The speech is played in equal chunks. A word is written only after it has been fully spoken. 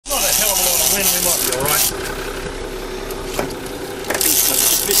wind, we might be alright.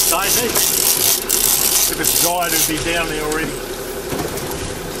 This dies, eh? If it's dry, it'll be down there already.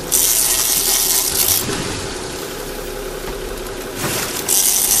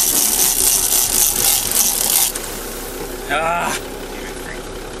 Ah!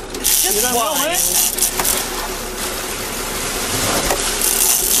 It's just wine.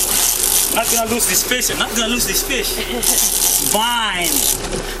 Not gonna lose this fish, I'm not gonna lose this fish. Wine!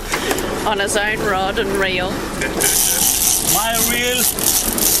 On his own rod and reel. My reel,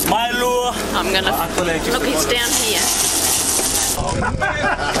 my lure. I'm gonna look, he's down here.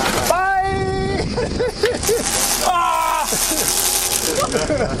 Bye! Ah!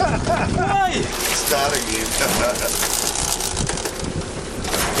 Why? Start again.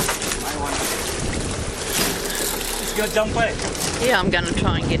 Let's go jump away. Yeah, I'm gonna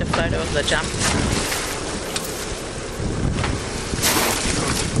try and get a photo of the jump.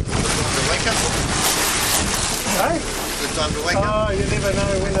 Wake up. Hey? Good time to wake up. Oh, you never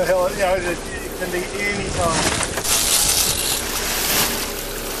know when the hell, it can be any time.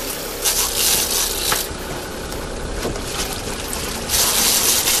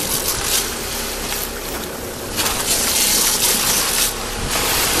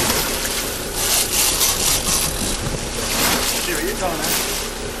 See what you're doing, eh?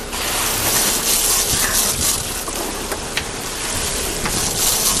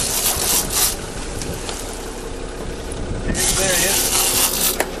 There he is.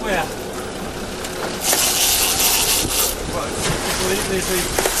 Where?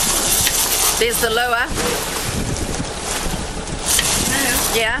 There's the lure.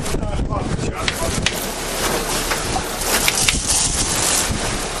 Yeah.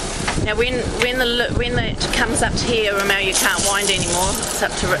 Now when it comes up to here, remember you can't wind anymore. It's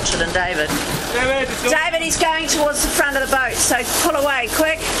up to Richard and David. David, he's going towards the front of the boat, so pull away,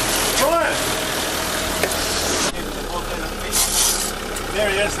 quick. There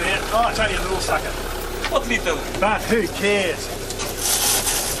he is there. Oh, it's only a little sucker. What little? But who cares?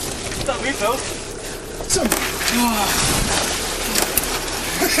 It's not little. Some...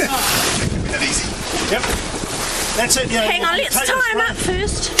 That easy. Yep. That's it. You know, Hang on, let's tie him up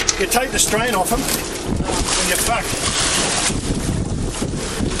first. You take the strain off him and you're fucked.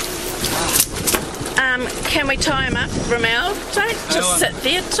 Can we tie him up, Ramel? Don't just sit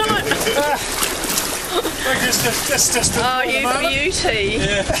there, don't. Just Oh, you beauty.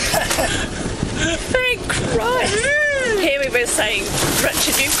 Yeah. Thank Christ. Here we were saying,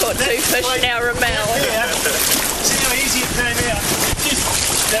 Richard, you've caught two fish, now Ramel. Yeah. See how easy it came out?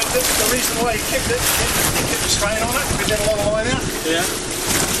 The reason why he kept it, he kept the strain on it, we did a lot of line out. Yeah.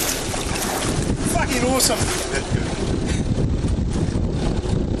 Fucking awesome.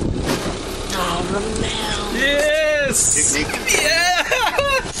 Oh, Ramel. Yes! Technique. Yeah!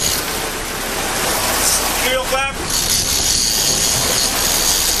 Reel flap.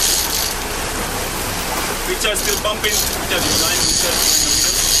 Richard's still bumping. Richard is lying.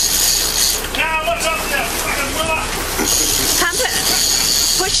 Now what's up there? Fucking Willa. Pump it.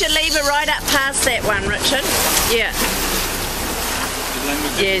 Push your lever right up past that one, Richard. Yeah.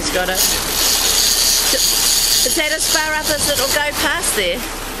 Yeah, he's got it. Is that as far up as it'll go past there?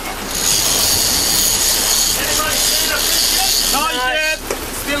 Not yet!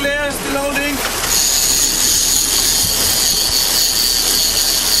 Still there, still holding.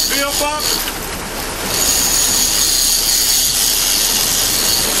 Reel pop.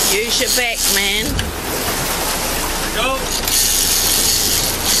 Use your back, man. Go.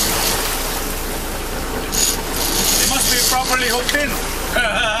 They must be properly hooked in.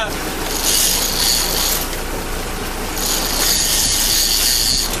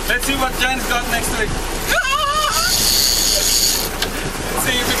 Let's see what Jan's got next week. Let's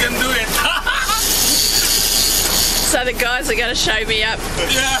see if we can do it. So the guys are going to show me up.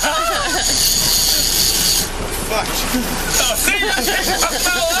 Yeah. Fuck. Oh, see?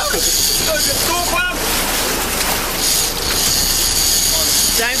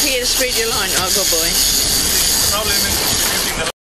 Don't forget to spread your line. Oh, good boy. Problem is